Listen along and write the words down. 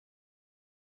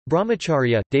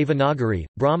Brahmacharya, Devanagari,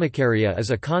 Brahmacharya is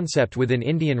a concept within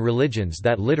Indian religions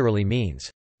that literally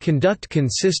means, "conduct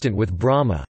consistent with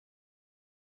Brahma."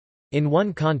 In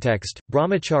one context,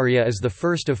 Brahmacharya is the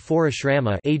first of four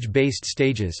ashrama age-based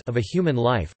stages of a human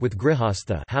life, with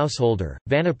grihastha householder,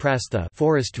 vanaprastha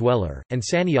forest dweller, and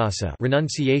sannyasa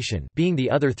renunciation being the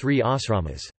other three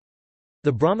asramas.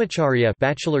 The Brahmacharya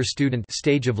bachelor student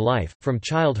stage of life, from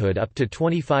childhood up to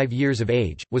 25 years of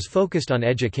age, was focused on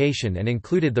education and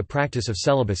included the practice of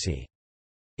celibacy.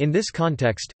 In this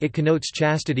context, it connotes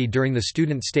chastity during the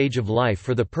student stage of life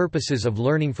for the purposes of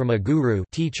learning from a guru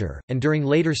teacher, and during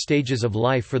later stages of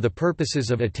life for the purposes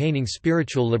of attaining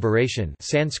spiritual liberation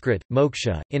Sanskrit,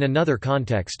 moksha. In another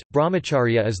context,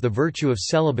 Brahmacharya is the virtue of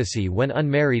celibacy when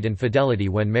unmarried and fidelity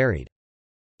when married.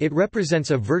 It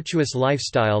represents a virtuous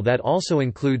lifestyle that also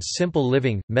includes simple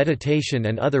living, meditation,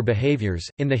 and other behaviors.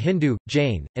 In the Hindu,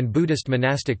 Jain, and Buddhist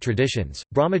monastic traditions,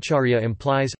 Brahmacharya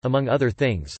implies, among other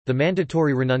things, the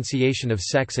mandatory renunciation of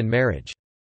sex and marriage.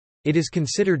 It is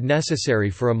considered necessary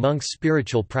for a monk's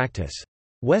spiritual practice.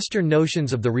 Western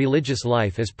notions of the religious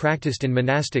life as practiced in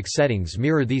monastic settings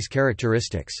mirror these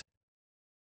characteristics.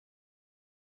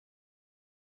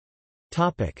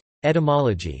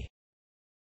 Etymology.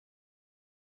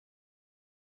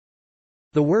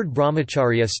 The word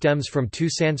brahmacharya stems from two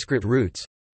Sanskrit roots.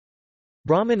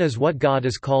 Brahman is what God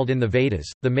is called in the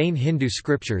Vedas, the main Hindu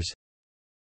scriptures.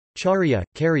 Charya,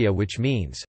 karya, which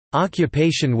means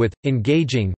occupation with,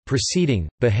 engaging, proceeding,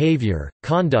 behavior,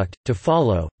 conduct, to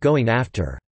follow, going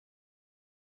after.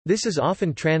 This is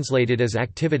often translated as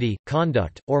activity,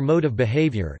 conduct, or mode of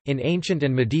behavior. In ancient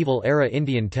and medieval era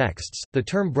Indian texts, the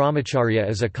term brahmacharya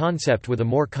is a concept with a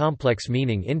more complex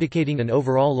meaning indicating an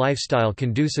overall lifestyle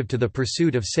conducive to the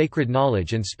pursuit of sacred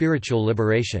knowledge and spiritual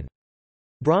liberation.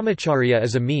 Brahmacharya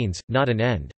is a means, not an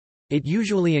end. It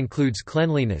usually includes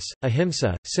cleanliness,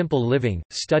 ahimsa, simple living,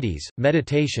 studies,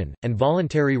 meditation, and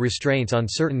voluntary restraints on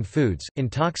certain foods,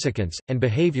 intoxicants, and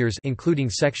behaviors including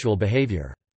sexual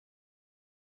behavior.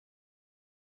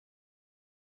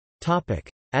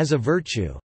 As a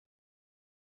virtue.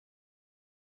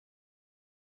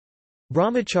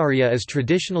 Brahmacharya is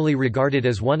traditionally regarded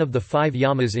as one of the 5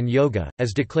 yamas in yoga,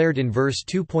 as declared in verse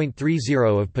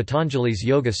 2.30 of Patanjali's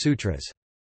Yoga Sutras.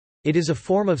 It is a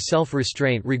form of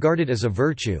self-restraint regarded as a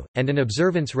virtue, and an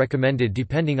observance recommended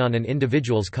depending on an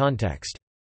individual's context.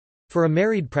 For a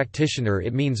married practitioner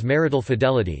it means marital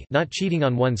fidelity, not cheating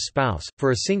on one's spouse;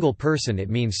 for a single person it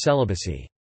means celibacy.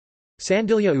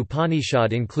 Sandilya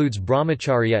Upanishad includes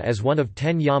brahmacharya as one of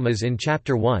 10 yamas in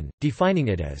Chapter 1, defining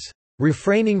it as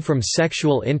refraining from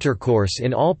sexual intercourse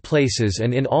in all places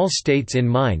and in all states in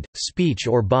mind, speech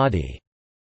or body.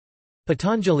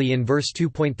 Patanjali in verse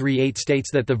 2.38 states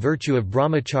that the virtue of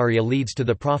brahmacharya leads to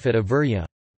the profit of virya.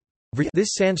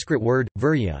 This Sanskrit word,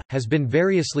 virya, has been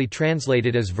variously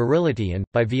translated as virility and,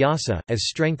 by Vyasa, as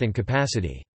strength and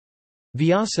capacity.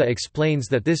 Vyasa explains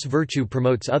that this virtue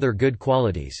promotes other good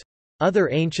qualities. Other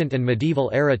ancient and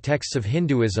medieval-era texts of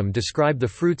Hinduism describe the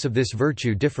fruits of this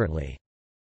virtue differently.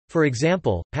 For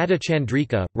example,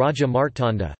 Padachandrika, Raja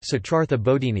Martanda, Satrartha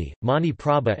Bodhini, Mani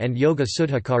Prabha and Yoga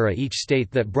Sudhakara each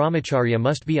state that brahmacharya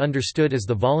must be understood as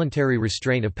the voluntary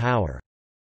restraint of power.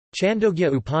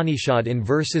 Chandogya Upanishad in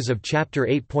verses of chapter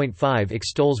 8.5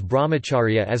 extols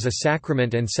brahmacharya as a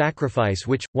sacrament and sacrifice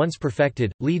which, once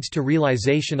perfected, leads to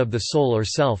realization of the soul or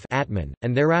self Atman,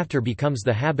 and thereafter becomes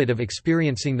the habit of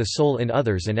experiencing the soul in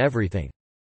others and everything.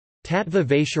 Tattva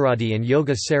Vaisharadi and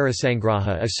Yoga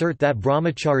Sarasangraha assert that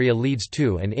brahmacharya leads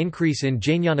to an increase in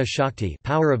jnana shakti,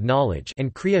 power of knowledge,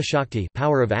 and kriya shakti,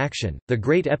 power of action. The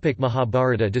great epic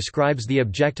Mahabharata describes the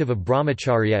objective of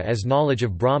brahmacharya as knowledge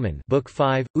of Brahman, Book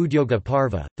 5, Udyoga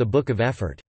Parva, the Book of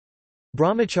Effort.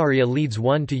 Brahmacharya leads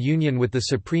one to union with the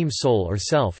Supreme Soul or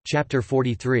Self, Chapter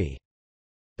 43.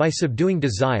 By subduing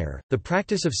desire, the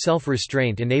practice of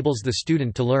self-restraint enables the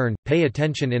student to learn, pay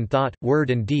attention in thought, word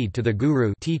and deed to the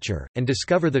guru teacher, and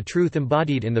discover the truth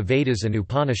embodied in the Vedas and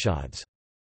Upanishads.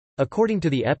 According to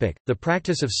the epic, the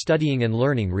practice of studying and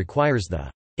learning requires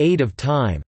the aid of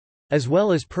time, as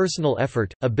well as personal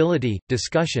effort, ability,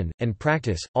 discussion, and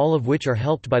practice, all of which are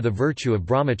helped by the virtue of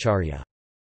brahmacharya.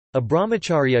 A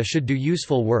brahmacharya should do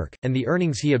useful work, and the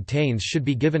earnings he obtains should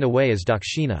be given away as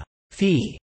dakshina,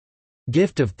 fee,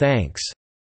 gift of thanks,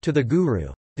 to the guru.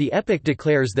 The epic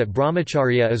declares that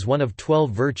brahmacharya is one of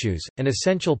 12 virtues, an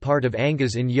essential part of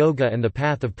angas in yoga and the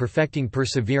path of perfecting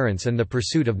perseverance and the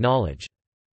pursuit of knowledge.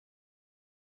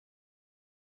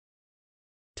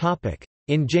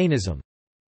 In Jainism,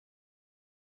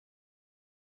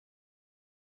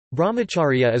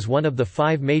 Brahmacharya is one of the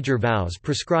 5 major vows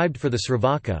prescribed for the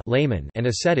Sravaka layman and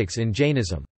ascetics in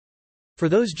Jainism. For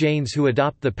those Jains who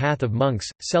adopt the path of monks,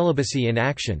 celibacy in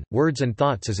action, words and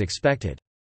thoughts is expected.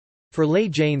 For lay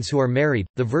Jains who are married,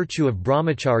 the virtue of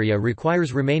brahmacharya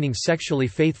requires remaining sexually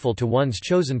faithful to one's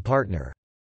chosen partner.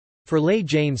 For lay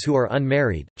Jains who are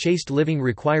unmarried, chaste living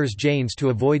requires Jains to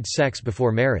avoid sex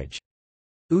before marriage.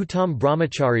 Uttam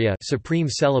brahmacharya, supreme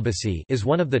celibacy, is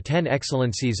one of the 10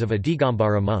 excellencies of a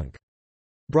Digambara monk.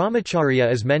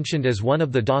 Brahmacharya is mentioned as one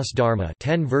of the Das Dharma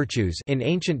 10 virtues in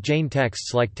ancient Jain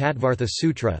texts like Tattvartha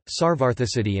Sutra,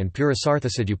 Sarvarthasiddhi and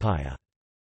Purusarthasidupaya.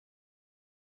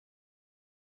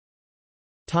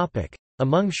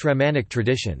 Among Shramanic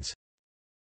traditions.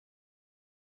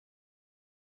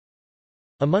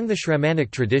 Among the Shramanic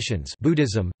traditions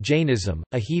Buddhism, Jainism,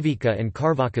 Ahivika and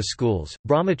Karvaka schools,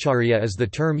 brahmacharya is the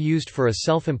term used for a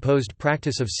self-imposed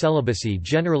practice of celibacy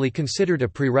generally considered a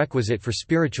prerequisite for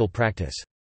spiritual practice.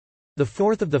 The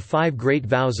fourth of the 5 great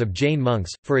vows of Jain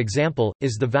monks, for example,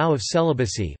 is the vow of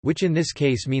celibacy, which in this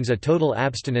case means a total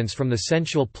abstinence from the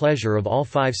sensual pleasure of all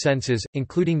 5 senses,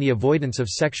 including the avoidance of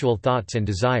sexual thoughts and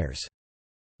desires.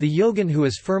 The yogin who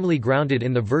is firmly grounded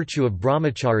in the virtue of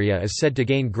brahmacharya is said to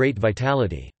gain great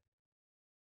vitality.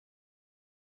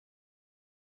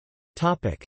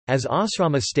 As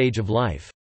asrama stage of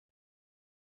life.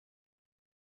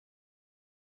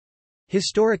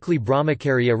 Historically,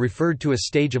 brahmacharya referred to a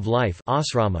stage of life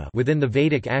asrama within the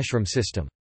Vedic ashram system.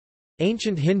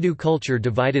 Ancient Hindu culture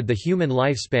divided the human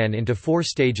lifespan into 4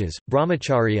 stages: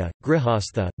 brahmacharya,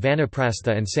 grihastha,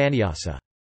 vanaprastha and sannyasa.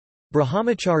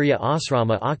 Brahmacharya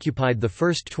asrama occupied the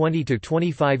first 20 to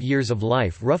 25 years of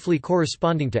life, roughly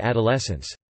corresponding to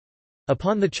adolescence.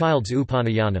 Upon the child's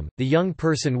upanayanam, the young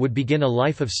person would begin a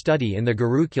life of study in the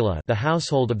Gurukula, the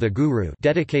household of the guru,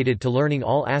 dedicated to learning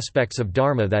all aspects of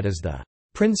dharma, that is, the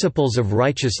principles of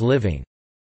righteous living.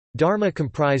 Dharma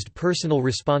comprised personal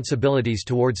responsibilities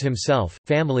towards himself,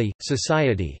 family,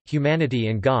 society, humanity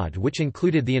and God, which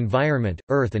included the environment,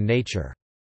 earth and nature.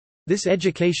 This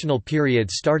educational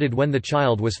period started when the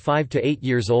child was 5 to 8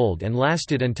 years old and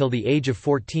lasted until the age of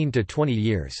 14 to 20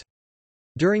 years.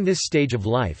 During this stage of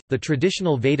life, the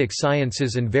traditional Vedic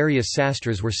sciences and various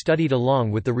sastras were studied along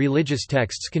with the religious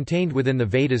texts contained within the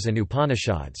Vedas and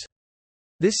Upanishads.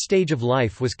 This stage of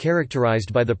life was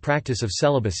characterized by the practice of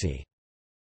celibacy.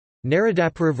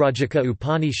 Naradaparivrajaka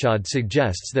Upanishad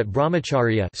suggests that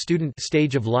brahmacharya student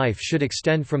stage of life should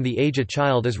extend from the age a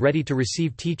child is ready to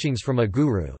receive teachings from a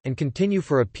guru, and continue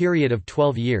for a period of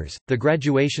 12 years. The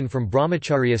graduation from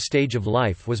brahmacharya stage of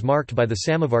life was marked by the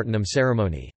Samavartanam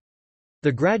ceremony.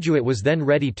 The graduate was then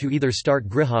ready to either start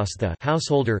grihastha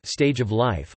householder stage of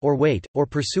life, or wait, or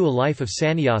pursue a life of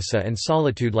sannyasa and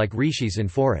solitude like rishis in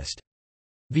forest.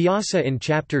 Vyasa in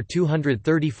chapter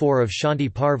 234 of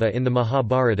Shanti Parva in the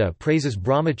Mahabharata praises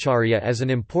brahmacharya as an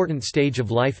important stage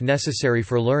of life necessary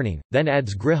for learning, then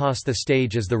adds grihastha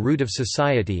stage as the root of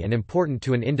society and important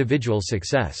to an individual's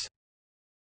success.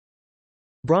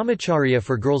 Brahmacharya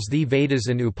for girls. The Vedas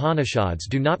and Upanishads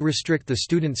do not restrict the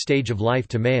student stage of life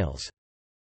to males.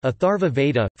 Atharva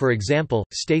Veda, for example,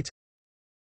 states,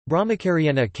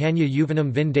 Brahmacharyena Kanya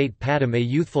Yuvanam Vindate Padam. A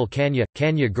youthful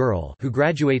Kanya girl who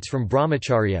graduates from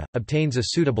brahmacharya, obtains a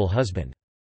suitable husband.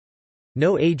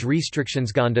 No age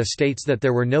restrictions. Ganda states that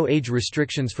there were no age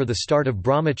restrictions for the start of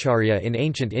brahmacharya in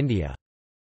ancient India.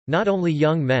 Not only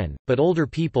young men, but older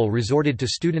people resorted to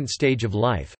student stage of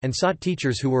life, and sought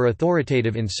teachers who were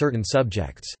authoritative in certain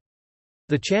subjects.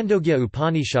 The Chandogya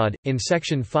Upanishad, in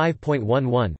section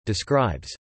 5.11,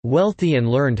 describes wealthy and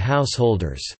learned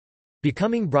householders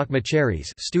becoming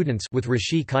brahmacharis students with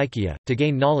Rishi Kaikya, to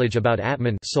gain knowledge about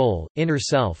Atman soul, inner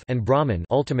self and Brahman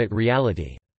ultimate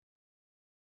reality.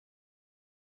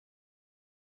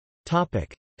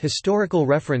 Historical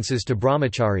references to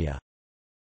brahmacharya.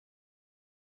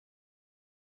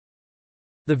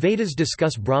 The Vedas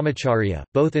discuss brahmacharya,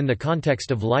 both in the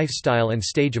context of lifestyle and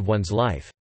stage of one's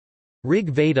life.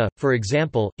 Rig Veda, for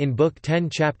example, in Book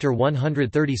 10 Chapter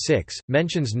 136,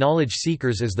 mentions knowledge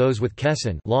seekers as those with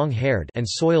kesan long-haired and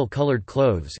soil-colored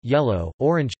clothes yellow,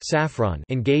 orange, saffron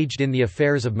engaged in the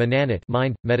affairs of mananat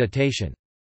mind, meditation.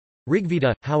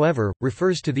 Rigveda, however,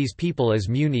 refers to these people as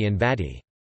Muni and Vati.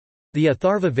 The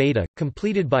Atharva Veda,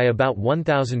 completed by about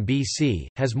 1000 BC,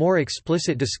 has more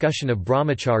explicit discussion of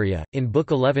brahmacharya, in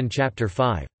Book 11 Chapter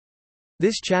 5.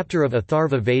 This chapter of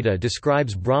Atharva Veda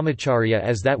describes brahmacharya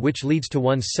as that which leads to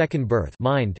one's second birth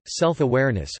mind,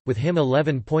 self-awareness, with hymn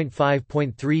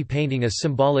 11.5.3 painting a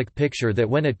symbolic picture that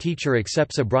when a teacher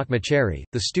accepts a brahmachari,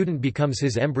 the student becomes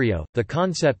his embryo. The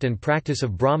concept and practice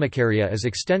of brahmacharya is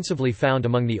extensively found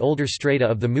among the older strata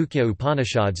of the Mukhya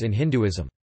Upanishads in Hinduism.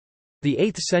 The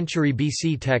 8th century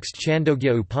BC text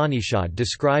Chandogya Upanishad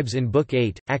describes in Book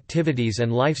 8, activities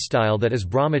and lifestyle that is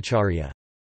Brahmacharya.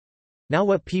 Now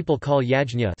what people call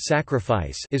yajna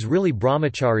sacrifice is really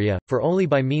Brahmacharya, for only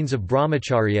by means of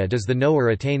Brahmacharya does the knower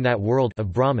attain that world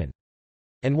of Brahman.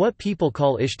 And what people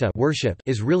call ishta worship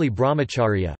is really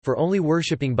Brahmacharya, for only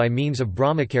worshipping by means of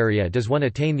Brahmacharya does one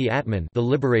attain the Atman, the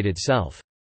liberated self.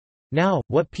 Now,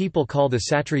 what people call the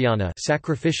satrayana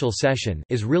sacrificial session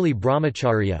is really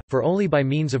Brahmacharya, for only by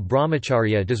means of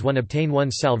Brahmacharya does one obtain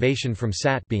one's salvation from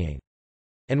sat being.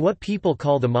 And what people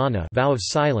call the mana vow of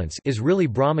silence is really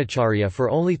Brahmacharya, for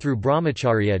only through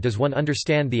Brahmacharya does one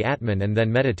understand the Atman and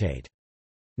then meditate.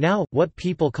 Now, what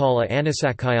people call a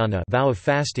anasakayana vow of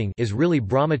fasting is really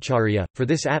Brahmacharya, for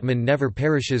this Atman never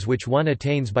perishes which one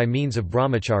attains by means of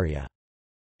Brahmacharya.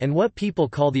 And what people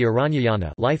call the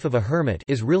aranyayana life of a hermit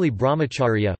is really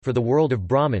Brahmacharya, for the world of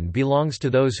Brahman belongs to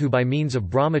those who by means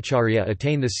of Brahmacharya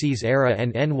attain the seas era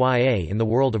and nya in the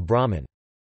world of Brahman.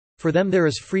 For them there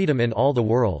is freedom in all the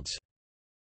worlds.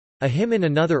 A hymn in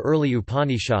another early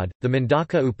Upanishad, the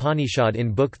Mundaka Upanishad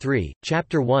in Book 3,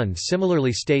 Chapter 1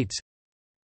 similarly states,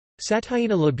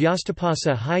 Satayana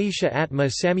labhyastapasa hayisha atma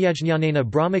samyajnanena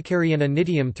brahmacharyana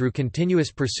nityam. Through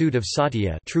continuous pursuit of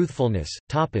satya truthfulness,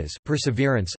 tapas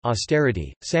perseverance,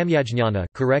 austerity, samyajnana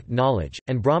correct knowledge,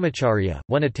 and brahmacharya,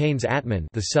 one attains Atman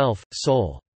the self,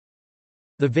 soul.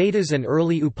 The Vedas and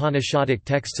early Upanishadic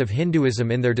texts of Hinduism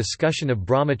in their discussion of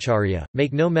Brahmacharya,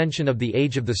 make no mention of the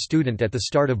age of the student at the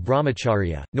start of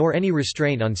Brahmacharya, nor any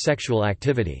restraint on sexual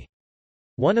activity.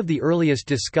 One of the earliest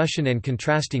discussion and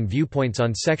contrasting viewpoints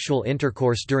on sexual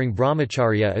intercourse during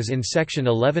Brahmacharya is in section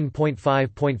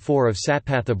 11.5.4 of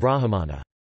Satpatha Brahmana.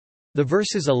 The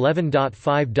verses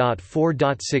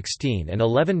 11.5.4.16 and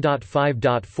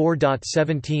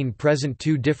 11.5.4.17 present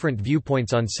two different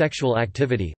viewpoints on sexual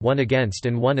activity, one against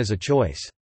and one as a choice.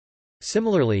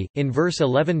 Similarly, in verse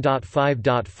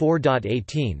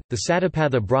 11.5.4.18, the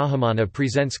Satapatha Brahmana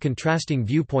presents contrasting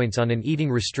viewpoints on an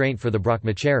eating restraint for the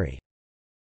Brahmachari.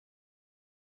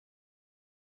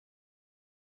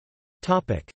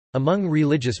 Among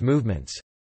religious movements.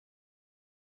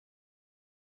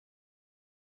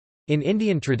 In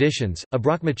Indian traditions, a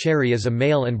Brahmachari is a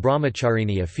male and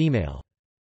Brahmacharini a female.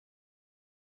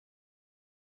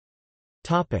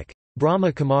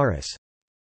 Brahma Kumaris.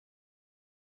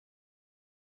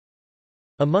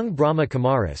 Among Brahma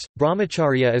Kumaris,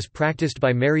 Brahmacharya is practiced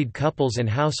by married couples and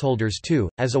householders too,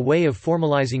 as a way of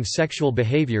formalizing sexual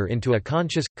behavior into a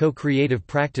conscious, co-creative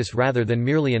practice rather than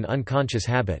merely an unconscious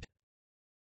habit.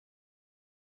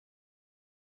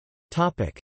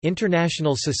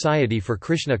 International Society for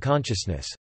Krishna Consciousness.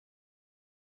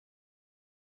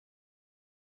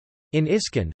 In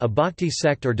ISKCON, a bhakti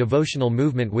sect or devotional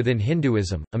movement within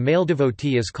Hinduism, a male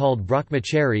devotee is called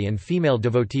Brahmachari and female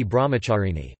devotee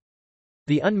Brahmacharini.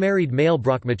 The unmarried male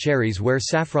Brahmacharis wear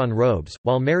saffron robes,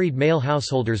 while married male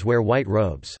householders wear white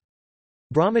robes.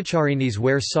 Brahmacharinis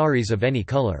wear saris of any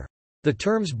color. The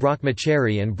terms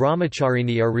Brahmachari and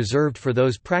Brahmacharini are reserved for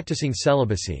those practicing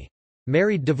celibacy.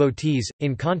 Married devotees,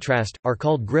 in contrast, are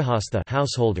called grihastha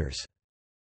householders.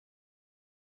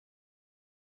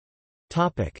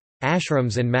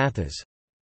 Ashrams and mathas.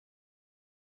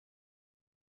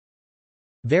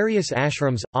 Various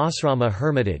ashrams, asrama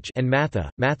hermitage and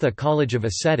matha college of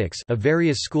ascetics of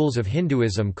various schools of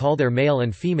Hinduism call their male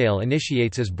and female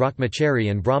initiates as Brahmachari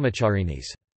and Brahmacharinis.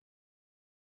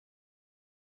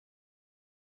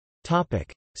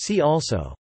 See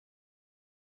also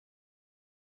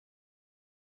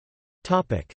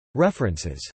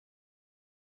References.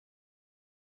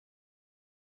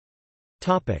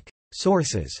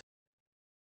 Sources.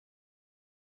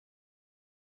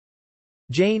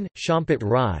 Jain, Shampat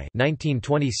Rai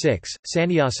 1926,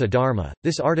 Sannyasa Dharma.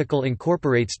 This article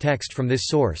incorporates text from this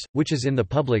source, which is in the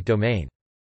public domain.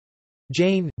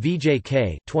 Jain,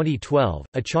 VJK 2012,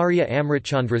 Acharya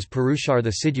Amritchandra's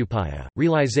Purushartha Siddhupaya,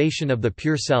 Realization of the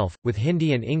Pure Self, with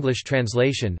Hindi and English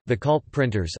translation, Vikalp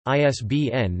Printers,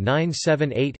 ISBN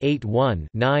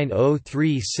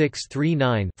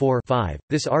 978-81-903639-4-5.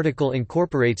 This article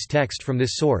incorporates text from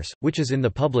this source, which is in the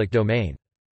public domain.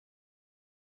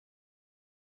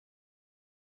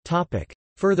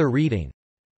 Further reading.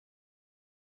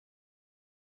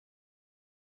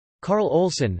 Carl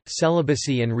Olson,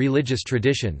 Celibacy and Religious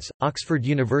Traditions, Oxford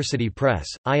University Press,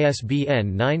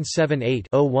 ISBN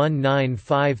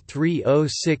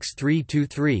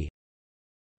 978-0195306323.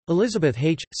 Elizabeth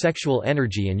H., Sexual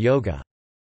Energy and Yoga.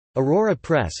 Aurora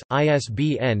Press,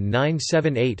 ISBN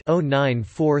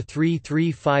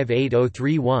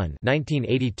 978-0943358031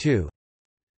 1982.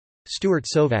 Stuart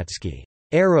Sovatsky.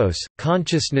 Eros,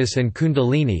 Consciousness and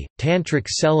Kundalini, Tantric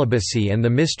Celibacy and the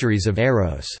Mysteries of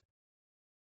Eros.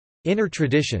 Inner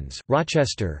Traditions,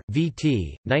 Rochester,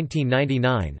 V.T.,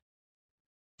 1999.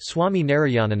 Swami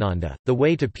Narayanananda, The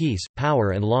Way to Peace,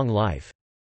 Power and Long Life.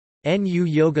 NU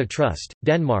Yoga Trust,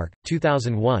 Denmark,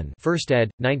 2001 1st ed.,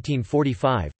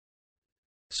 1945.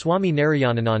 Swami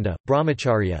Narayanananda,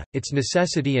 Brahmacharya, Its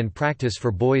Necessity and Practice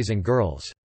for Boys and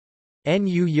Girls.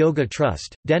 NU Yoga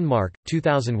Trust, Denmark,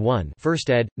 2001 1st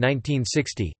ed.,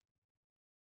 1960.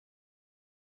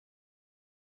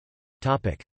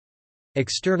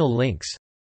 External links.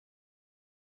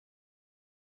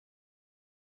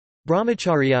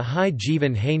 Brahmacharya Hai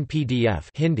Jivan Hain PDF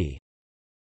Hindi.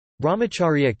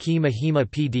 Brahmacharya Ki Mahima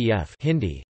PDF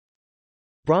Hindi.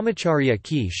 Brahmacharya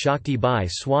Ki Shakti by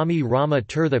Swami Rama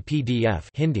Tirtha PDF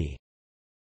Hindi.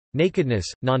 Nakedness,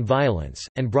 Nonviolence,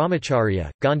 and Brahmacharya,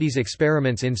 Gandhi's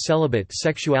Experiments in Celibate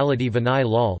Sexuality Vinay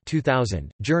Lal 2000,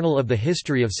 Journal of the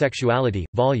History of Sexuality,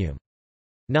 Vol.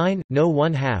 9, No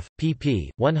 1/2, pp.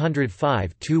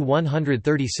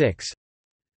 105–136.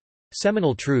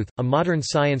 Seminal Truth, A Modern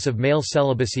Science of Male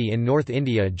Celibacy in North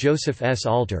India. Joseph S.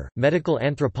 Alter, Medical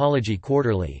Anthropology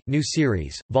Quarterly, New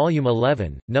Series, Volume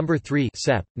 11, No. 3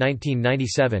 Sep.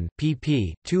 1997,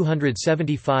 pp.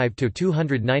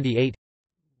 275–298.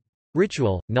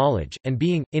 Ritual, Knowledge, and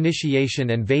Being, Initiation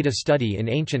and Veda Study in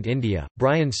Ancient India,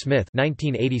 Brian Smith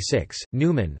 1986,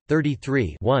 Newman,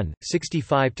 33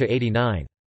 65–89.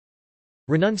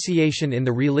 Renunciation in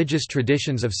the Religious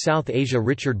Traditions of South Asia.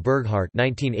 Richard Burghardt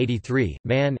 1983,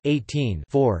 Man, 18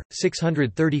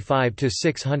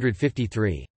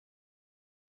 635–653.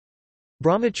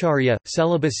 Brahmacharya,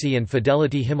 Celibacy and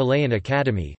Fidelity. Himalayan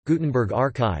Academy, Gutenberg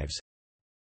Archives.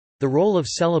 The Role of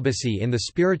Celibacy in the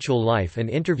Spiritual Life. An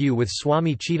interview with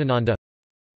Swami Chidananda.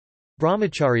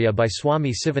 Brahmacharya by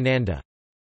Swami Sivananda.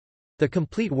 The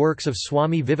complete works of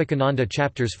Swami Vivekananda.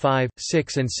 Chapters 5,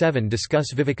 6 and 7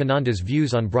 discuss Vivekananda's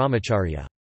views on Brahmacharya.